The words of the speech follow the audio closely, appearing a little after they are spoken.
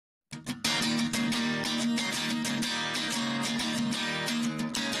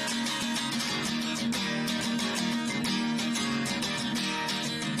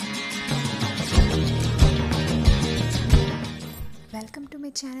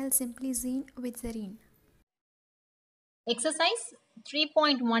channel Simply Zine with Zareen. Exercise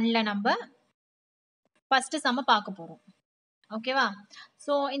 3.1ல நம்ம first sum பார்க்க போறோம். ஓகேவா?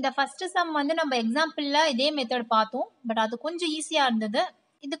 சோ இந்த first sum வந்து நம்ம எக்ஸாம்பிள்ல இதே மெத்தட் பார்த்தோம். பட் அது கொஞ்சம் ஈஸியா இருந்தது.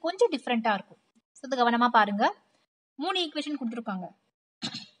 இது கொஞ்சம் டிஃபரெண்டா இருக்கும். சோ இது கவனமா பாருங்க. மூணு ஈக்குவேஷன் கொடுத்திருக்காங்க.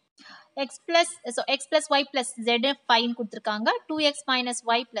 x plus y plus z 5 கொடுத்திருக்காங்க. 2x minus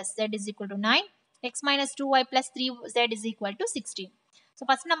y plus z is equal to 9. x minus 2y plus 3z is equal to 16. So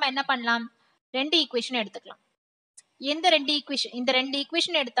first நம்ம என்ன பண்ணலாம்? ரெண்டு ஈக்குவேஷன் எடுத்துக்கலாம். இந்த ரெண்டு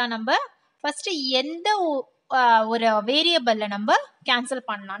ஈக்குவேஷன் எடுத்தா நம்ம ஃபர்ஸ்ட் எந்த ஒரு வேரியபிள்ல நம்ம கேன்சல்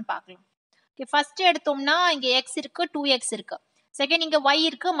பண்ணலாம்னு பார்க்கலாம். ஓகே, ஃபர்ஸ்ட் எடுத்தோம்னா இங்க x இருக்கு, 2x இருக்கு. செகண்ட் இங்க y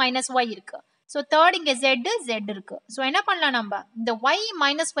இருக்கு, -y இருக்கு. சோ தேர்ட் இங்க z இருக்கு. சோ என்ன பண்ணலாம், நம்ம இந்த y -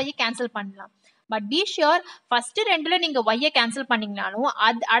 y கேன்சல் பண்ணலாம். பட் பி ஷூர் ஃபர்ஸ்ட் ரெண்டுல நீங்க y கேன்சல் பண்ணீங்கனாலும்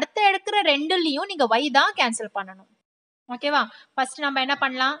அடுத்த எடுக்கிற ரெண்டுலயும் நீங்க y தான் கேன்சல் பண்ணணும். ஓகேவா? ஃபர்ஸ்ட் நம்ம என்ன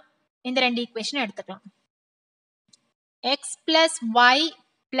பண்ணலாம், இந்த ரெண்டு ஈக்குவேஷன் எடுத்துக்கலாம். x plus y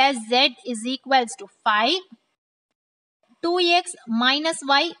plus z is equals to 5. 2x minus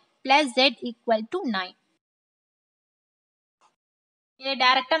y plus z equal to 9. இதை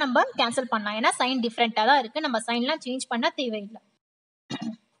டைரக்டா நம்ம கேன்சல் பண்ணலாம். ஏன்னா சைன் டிஃபரெண்டா தான் இருக்கு. நம்ம சைன்லாம் சேஞ்ச் பண்ண தேவையில்லை.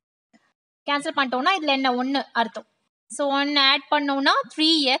 கேன்சல் பண்ணிட்டோம்னா இதுல என்ன ஒன்னு அர்த்தம். ஸோ 1 ஆட் பண்ணோம்னா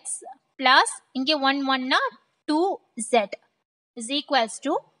 3x பிளஸ் இங்கே 1 2z is equals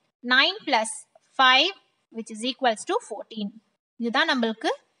to 9 plus 5 which is equals to 14. இதுதான் நம்மளுக்கு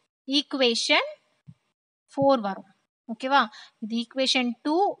ஈக்குவேஷன் 4 வரும். ஓகேவா? இது ஈக்குவேஷன்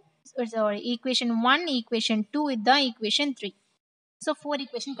 2, ஈக்குவேஷன் 1, ஈக்குவேஷன் 2, இதுதான் ஈக்குவேஷன் 3. ஸோ 4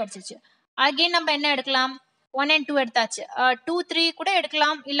 ஈக்குவேஷன் கிடைச்சிருச்சு. அகைன் நம்ம என்ன எடுக்கலாம், 1 and 2 எடுத்தாச்சு. 2 3 கூட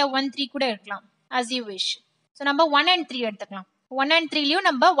எடுக்கலாம், இல்ல 1 3 கூட எடுக்கலாம், as you wish. ஸோ நம்ம 1 and 3 எடுத்துக்கலாம். 1 and 3லயும்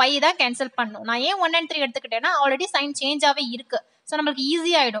நம்ம y தான் கேன்சல் பண்ணணும். நான் ஏன் 1 and 3 எடுத்துக்கிட்டேன்னா ஆல்ரெடி சைன் சேஞ்ச் ஆவே இருக்கு. ஸோ நம்மளுக்கு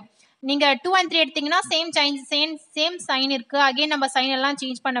ஈஸி ஆயிடும். நீங்க 2 and 3 எடுத்தீங்கன்னா சேம் சைன் இருக்கு. அகைன் நம்ம சைன் எல்லாம்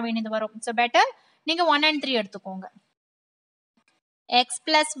சேஞ்ச் பண்ண வேண்டியது வரும். ஸோ பெட்டர் நீங்க 1 and 3 எடுத்துக்கோங்க. x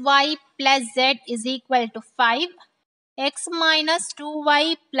plus y plus z is equal to 5. x minus 2y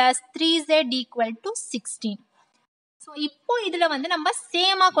plus 3z equal to 16. So இப்போ இதுல வந்து நம்ம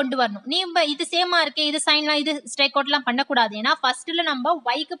சேமா கொண்டு வரணும். இது சேமா இருக்கு, இது சைன்லாம் இது ஸ்ட்ரைக் அவுட்லாம் பண்ணக்கூடாது. ஏன்னா ஃபர்ஸ்ட்ல நம்ம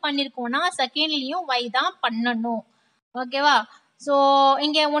yக்கு பண்ணிருக்கோம்னா செகண்ட்லயும் y தான் பண்ணணும். ஓகேவா? ஸோ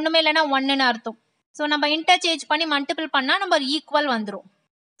இங்க ஒண்ணுமே இல்லைன்னா 1ன்னு அர்த்தம். ஸோ நம்ம இன்டர்சேஞ்ச் பண்ணி மல்டிபிள் பண்ணா நம்ம ஈக்குவல் வந்துடும்.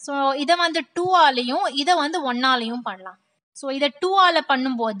 ஸோ இதை வந்து 2 ஆலையும் இதை வந்து 1 ஆலையும் பண்ணலாம். ஸோ இதை 2 ஆல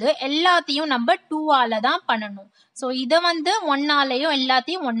பண்ணும்போது எல்லாத்தையும் நம்ம 2 ஆல தான் பண்ணணும். ஸோ இதை வந்து 1 ஆலையும்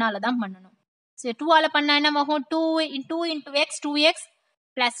எல்லாத்தையும் 1 ஆல தான் பண்ணணும். ஸோ 2 ஆல பண்ணா என்ன ஆகும், 2 into x 2x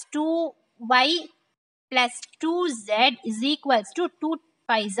plus 2y plus 2z is equals to 2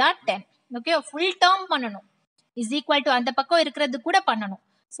 5s are 10. Okay, full term பண்ணணும். இஸ் ஈக்குவல் டு அந்த பக்கம் இருக்கிறது கூட பண்ணணும்.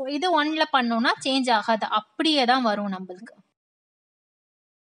 ஸோ இது 1ல பண்ணோம்னா சேஞ்ச் ஆகாது, அப்படியே தான் வரும் நம்மளுக்கு.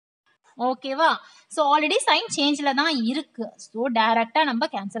 ஓகேவா? ஸோ ஆல்ரெடி சைன் சேஞ்ச்ல தான் இருக்கு. ஸோ டைரக்டா நம்ம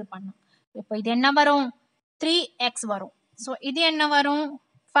கேன்சல் பண்ணலாம். இப்போ இது என்ன வரும், 3x வரும். ஸோ இது என்ன வரும்,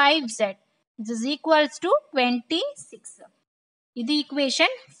 5z. This is equals to 26. இது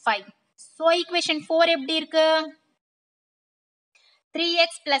ஈக்குவேஷன் 5. ஸோ ஈக்குவேஷன் 4 எப்படி இருக்கு,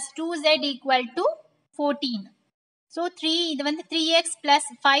 3x plus 2z equal to 14. So இது வந்து 3x plus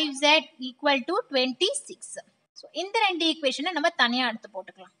 5z equal to 26. So இந்த ரெண்டு ஈக்குவேஷனை நம்ம தனியா எடுத்து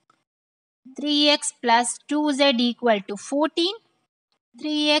போட்டுக்கலாம். 3x plus 2z equal to 14.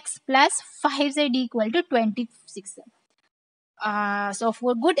 3x plus 5z equal to 26. So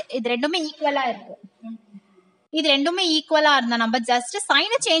for good, இது ரெண்டுமே ஈக்குவலா இருக்கு. இது ரெண்டுமே ஈக்குவலா இருந்தா நம்ம ஜஸ்ட்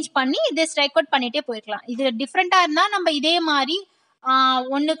சைனை சேஞ்ச் பண்ணி இதை ஸ்ட்ரைக் அவுட் பண்ணிட்டே போயிருக்கலாம். இது டிஃப்ரெண்டா இருந்தா நம்ம இதே மாதிரி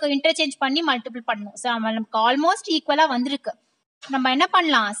ஒன்னுக்கு இன்டர்சேஞ்ச் பண்ணி மல்டிபிள் பண்ணணும். ஸோ நமக்கு ஆல்மோஸ்ட் ஈக்குவலா வந்திருக்கு. நம்ம என்ன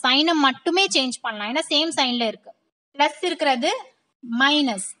பண்ணலாம், சைனை மட்டுமே சேஞ்ச் பண்ணலாம். ஏன்னா சேம் சைன்ல இருக்கு. பிளஸ் இருக்கிறது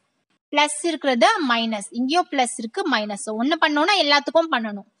மைனஸ், பிளஸ் இருக்கிறது மைனஸ், இங்கேயும் பிளஸ் இருக்கு மைனஸ். ஒன்னு பண்ணோம்னா எல்லாத்துக்கும்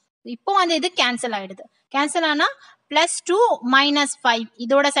பண்ணணும். இப்போ வந்து இது கேன்சல் ஆயிடுது. கேன்சல் ஆனா +2 -5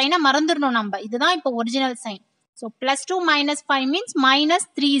 இதோட சைனை மறந்துடணும் நம்ம. இதுதான் இப்போ original sign. So +2 -5 means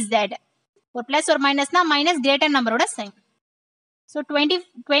 -3z. ஒரு பிளஸ் ஒரு மைனஸ்னா மைனஸ் கிரேட்டர் நம்பரோட சைன். ஸோ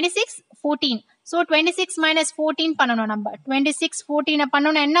 26 14. ஸோ 26 - 14 பண்ணணும் நம்ம. 26 14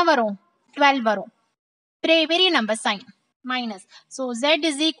 பண்ணணும் என்ன வரும், 12 வரும். பெரிய number sign minus. So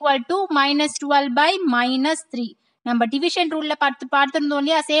z is equal to -12 by -3. நம்ம டிவிஷன் ரூல்ல பார்த்துருந்தோம்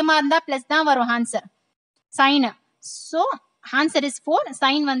இல்லையா, சேமா இருந்தா பிளஸ் தான் வரும் answer sign. So answer is 4.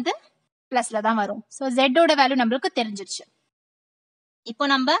 Sign வந்து பிளஸ்ல தான் வரும். ஸோ ஜெட்டோட வேல்யூ நம்மளுக்கு தெரிஞ்சிருச்சு. இப்போ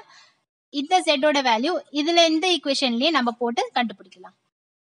நம்ம இந்த ஜெட்டோட வேல்யூ இதுல இந்த ஈக்குவேஷன்லயே நம்ம போட்டு கண்டுபிடிக்கலாம்.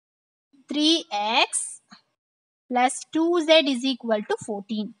 3x plus 2z is equal to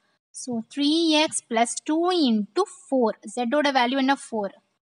 14. So 3x plus 2 into 4. Z oda value enna 4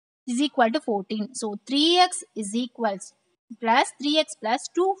 is equal to 14. So 3x is equals plus 3x plus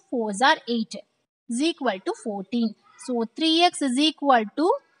 2 4s are 8 is equal to 14. So 3x is equal to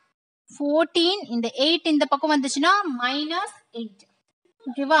 14. In the 8 in the பக்கம் வந்துச்சுனா minus 8.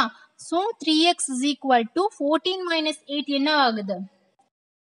 Okay va? So 3x is equal to 14 minus 8 என்ன ஆகுது?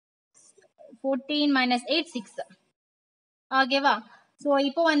 14 minus 8 6. Okay va? So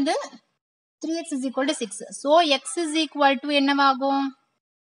இப்போ வந்து 3x is equal to 6. So x is equal to என்னவாகும்?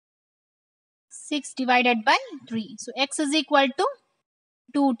 6 divided by 3. So x is equal to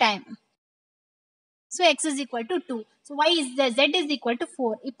 2 time. So x is equal to 2. So y is the z is equal to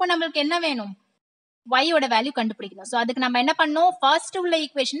 4. இப்போ நம்மளுக்கு என்ன வேணும்? y ஓட value கண்டுபிடிக்கணும். So அதுக்கு நம்ம என்ன பண்ணோம்? ஃபர்ஸ்ட் உள்ள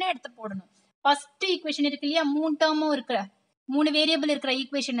ஈக்குவேஷனை எடுத்து போடணும். ஃபர்ஸ்ட் ஈக்குவேஷன் இருக்கு இல்லையா, 3 டேர்மும் இருக்கிற 3 வேரியபிள் இருக்கிற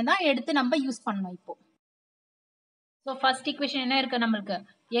ஈக்குவேஷனை தான் எடுத்து நம்ம யூஸ் பண்ணணும் இப்போ. ஸோ ஃபர்ஸ்ட் ஈக்குவேஷன் என்ன இருக்கு நம்மளுக்கு?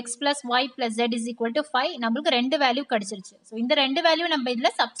 x plus y plus z is equal to 5. நம்மளுக்கு ரெண்டு வேல்யூ கிடைச்சிருச்சு. ஸோ இந்த ரெண்டு வேல்யூ நம்ம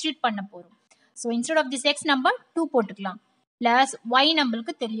இதில் சப்ஸ்டியூட் பண்ண போறோம். So instead of this x நம்ம 2 போட்டுக்கலாம். பிளஸ் y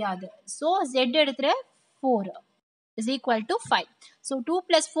நம்மளுக்கு தெரியாது. So z எடுத்துற 4 is equal to 5. So 2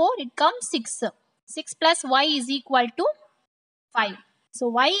 plus 4 it comes 6. 6 plus y is equal to 5. So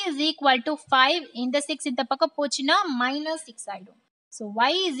y is equal to 5. இந்த 6 இந்த பக்கம் போச்சுன்னா minus 6 ஆயிடும். So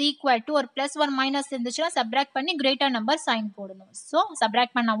y is equal to or plus or minus இருந்துச்சுன்னா subtract பண்ணி greater number sign போடணும். So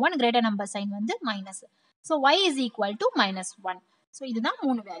subtract பண்ண 1 greater number sign வந்து minus. So y is equal to minus 1. So இதுதான்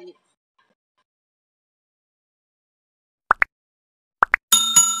 3 வேல்யூ.